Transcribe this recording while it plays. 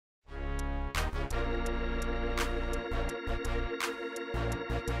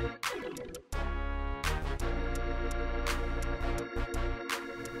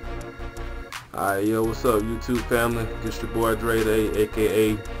Alright, yo, what's up, YouTube family? This your boy Dre Day,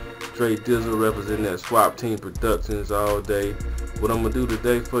 aka Dre Dizzle, representing that Swap Team Productions all day. What I'm gonna do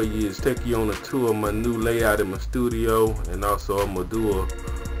today for you is take you on a tour of my new layout in my studio, and also I'm gonna do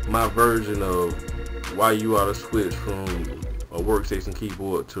my version of why you ought to switch from a Workstation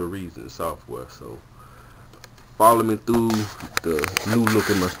keyboard to a Reason software. So follow me through the new look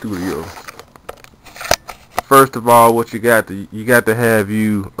in my studio. First of all, what you got to have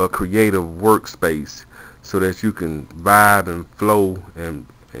you a creative workspace so that you can vibe and flow and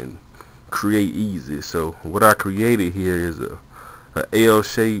create easy. So what I created here is a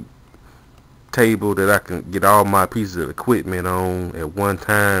L-shaped table that I can get all my pieces of equipment on at one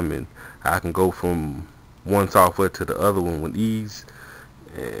time, and I can go from one software to the other one with ease.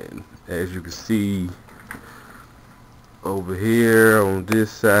 And as you can see over here on this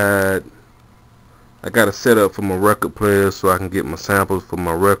side, I got a setup for my record player so I can get my samples for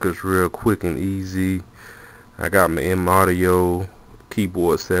my records real quick and easy. I got my M audio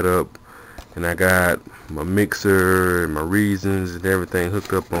keyboard set up, and I got my mixer and my Reasons and everything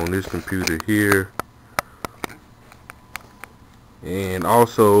hooked up on this computer here. And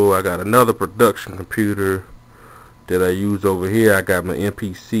also I got another production computer that I use over here. I got my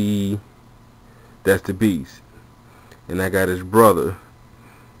MPC, that's the beast, and I got his brother,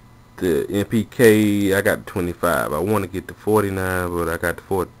 the MPK. I got the 25. I want to get the 49, but I got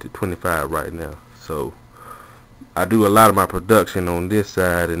the 25 right now. So I do a lot of my production on this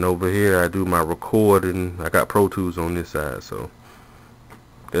side, and over here I do my recording. I got Pro Tools on this side. So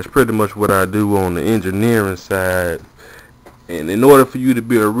that's pretty much what I do on the engineering side. And in order for you to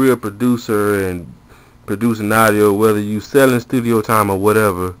be a real producer and producing audio, whether you selling studio time or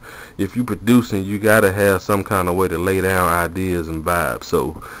whatever, if you producing, you gotta have some kind of way to lay down ideas and vibes.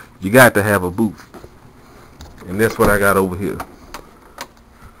 So you got to have a booth, and that's what I got over here.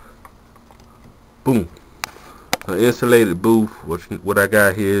 Boom, an insulated booth. What I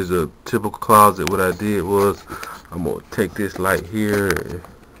got here is a typical closet. What I did was, I'm gonna take this light here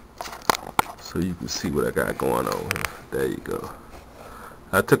so you can see what I got going on here. There you go.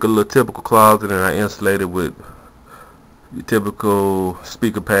 I took a little typical closet and I insulated with your typical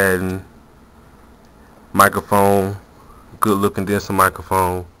speaker padding, microphone, good looking condenser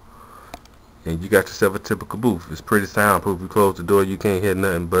microphone, and you got yourself a typical booth. It's pretty soundproof. You close the door, you can't hear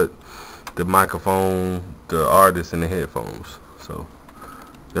nothing but the microphone, the artist, and the headphones. So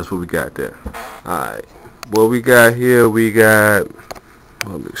that's what we got there. Alright, what we got here, we got,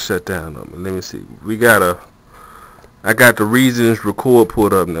 let me shut down on me. Let me see. I got the Reasons record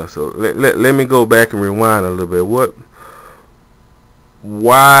pulled up now. So let me go back and rewind a little bit.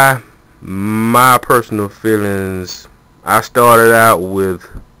 Why my personal feelings? I started out with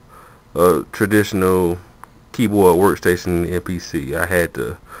a traditional keyboard workstation MPC. I had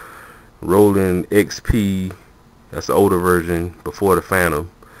the Roland XP, that's the older version before the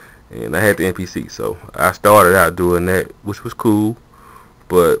Phantom, and I had the MPC. So I started out doing that, which was cool.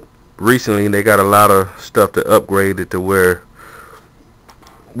 But recently they got a lot of stuff to upgrade it to where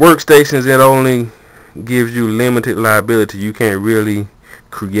workstations, it only gives you limited liability. You can't really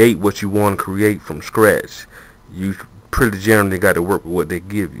create what you want to create from scratch. You pretty generally got to work with what they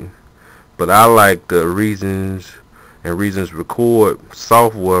give you. But I like the Reasons and Reasons Record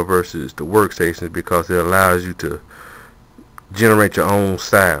software versus the workstations because it allows you to generate your own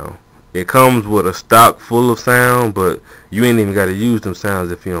sound. It comes with a stock full of sound, but you ain't even got to use them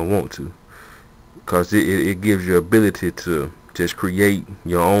sounds if you don't want to, because it gives you ability to just create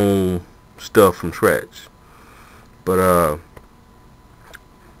your own stuff from scratch. But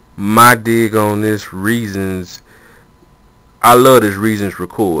my dig on this Reasons, I love this Reasons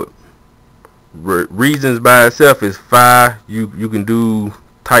Record. Reasons by itself is fire. You can do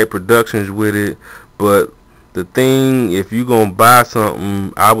tight productions with it, but the thing, if you gonna buy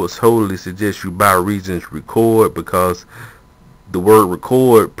something, I would totally suggest you buy Reasons Record, because the word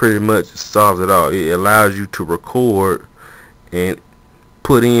record pretty much solves it all. It allows you to record and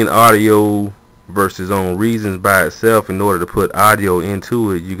put in audio, versus on Reasons by itself. In order to put audio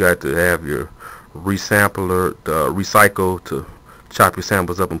into it, you got to have your resampler, recycle, to chop your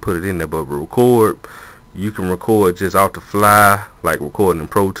samples up and put it in there. But record, you can record just off the fly, like recording in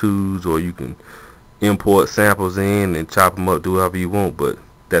Pro Tools, or you can import samples in and chop them up, do whatever you want, but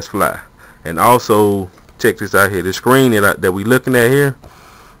that's fly. And also, check this out here. The screen that we looking at here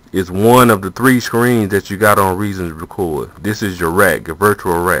is one of the 3 screens that you got on Reasons Record. This is your rack, your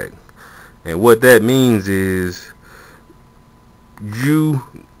virtual rack. And what that means is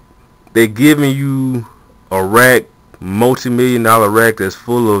they're giving you a rack, multi-million-dollar rack, that's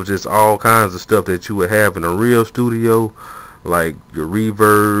full of just all kinds of stuff that you would have in a real studio, like your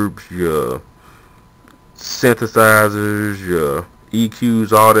reverbs, your synthesizers, your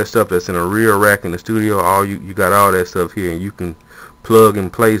EQs, all that stuff that's in a real rack in the studio. All you got all that stuff here, and you can plug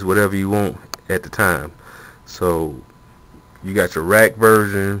and place whatever you want at the time. So you got your rack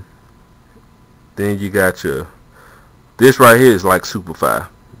version, then you got your, this right here is like Superfly.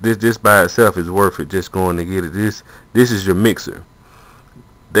 This by itself is worth it just going to get it. This is your mixer.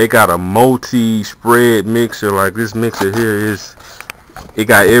 They got a multi-spread mixer. Like this mixer here is, it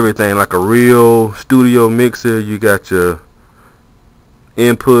got everything like a real studio mixer. You got your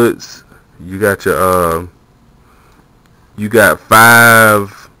inputs, you got your you got five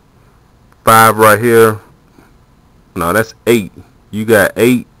right here. No, that's 8. You got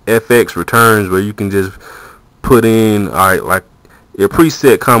 8 FX returns where you can just put in, alright, like your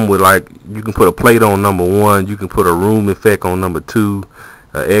preset come with, like, you can put a plate on number 1, you can put a room effect on number 2,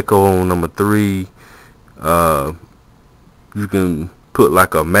 an echo on number 3, you can put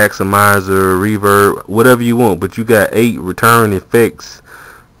like a maximizer, reverb, whatever you want, but you got 8 return effects.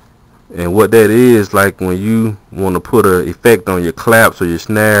 And what that is, like when you want to put an effect on your claps or your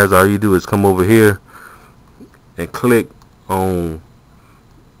snares, all you do is come over here and click on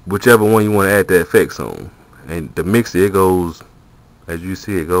whichever one you want to add the effects on, and the mixer, it goes, as you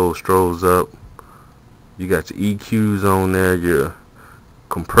see, it goes, strolls up. You got your EQs on there, your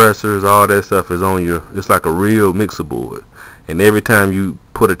compressors, all that stuff is on your, it's like a real mixer board. And every time you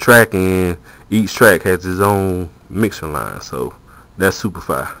put a track in, each track has its own mixer line. So that's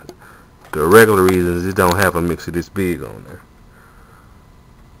Superfly. The regular reasons it don't have a mixer this big on there.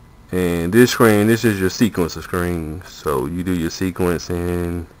 And this screen, this is your sequencer screen. So you do your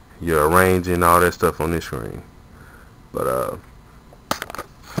sequencing, your arranging, all that stuff on this screen. But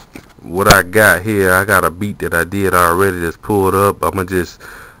what I got here, I got a beat that I did already that's pulled up. I'm gonna just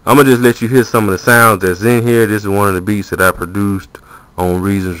let you hear some of the sounds that's in here. This is one of the beats that I produced on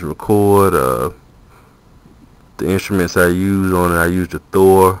Reasons Record. The instruments I use on it, I used the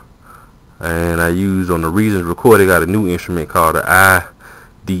Thor, and I used on the Reasons Record, they got a new instrument called the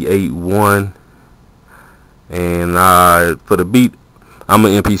ID81. And for the beat, I'm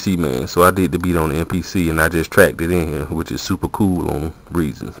an MPC man, so I did the beat on the MPC, and I just tracked it in here, which is super cool on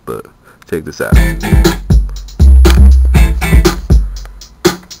Reasons. But check this out.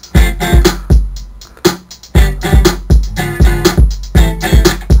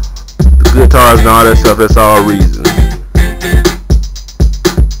 The guitars and all that stuff, that's all Reasons.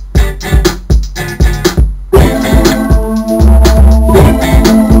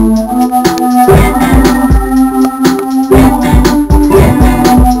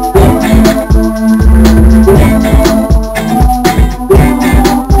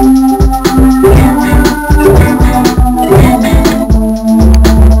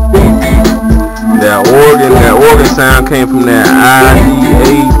 That organ sound came from that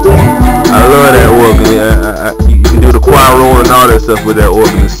ID8. I love that organ. You can do the choir roll and all that stuff with that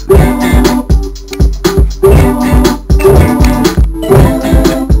organist.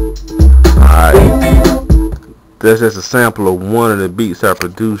 Alright, that's just a sample of one of the beats I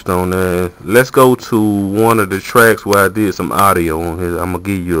produced on there. Let's go to one of the tracks where I did some audio on here. I'm gonna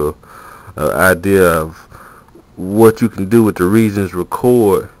give you an idea of what you can do with the Reasons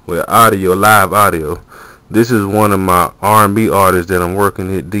Record with audio, live audio. This is one of my R&B artists that I'm working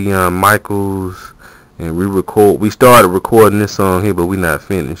with, Dion Michaels, and we started recording this song here, but we not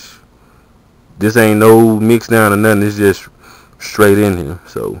finished. This ain't no mix down or nothing, it's just straight in here.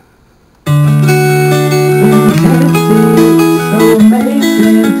 So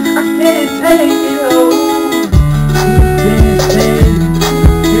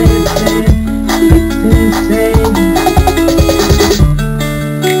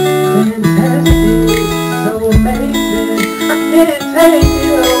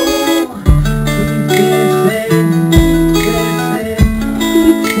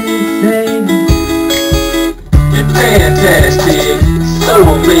fantastic, so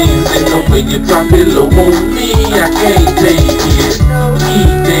amazing, the way you drop it low on me, I can't take it. Keep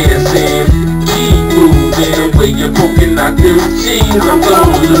dancing, keep moving, the way you're poking out them cheese, I'm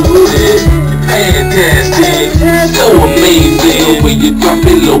gonna lose it. Fantastic, so amazing, the way you drop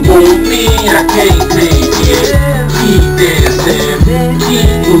it low on me, I can't take it. Keep dancing, keep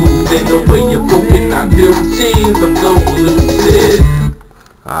moving, the way you're poking out them cheese, I'm gonna lose it.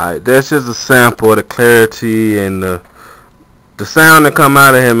 alright, that's just a sample of the clarity and the sound that come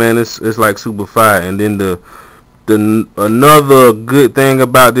out of here, man. It's like super fire. And then the another good thing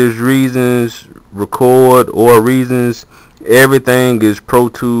about this Reasons Record or Reasons, everything is Pro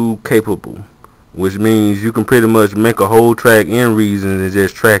Tools capable, which means you can pretty much make a whole track in Reasons and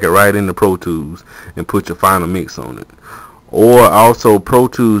just track it right into Pro Tools and put your final mix on it. Or also Pro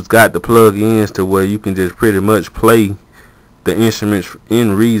Tools got the plug-ins to where you can just pretty much play the instruments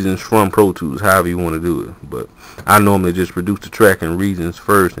in Reasons from Pro Tools, however you want to do it. But I normally just produce the track in Reasons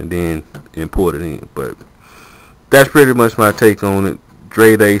first and then import it in. But that's pretty much my take on it.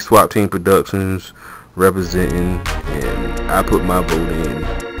 Dre Day, Swap Team Productions representing, and I put my vote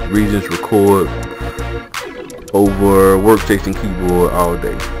in. Reasons Record over Workstation Keyboard all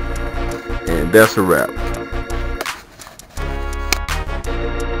day. And that's a wrap.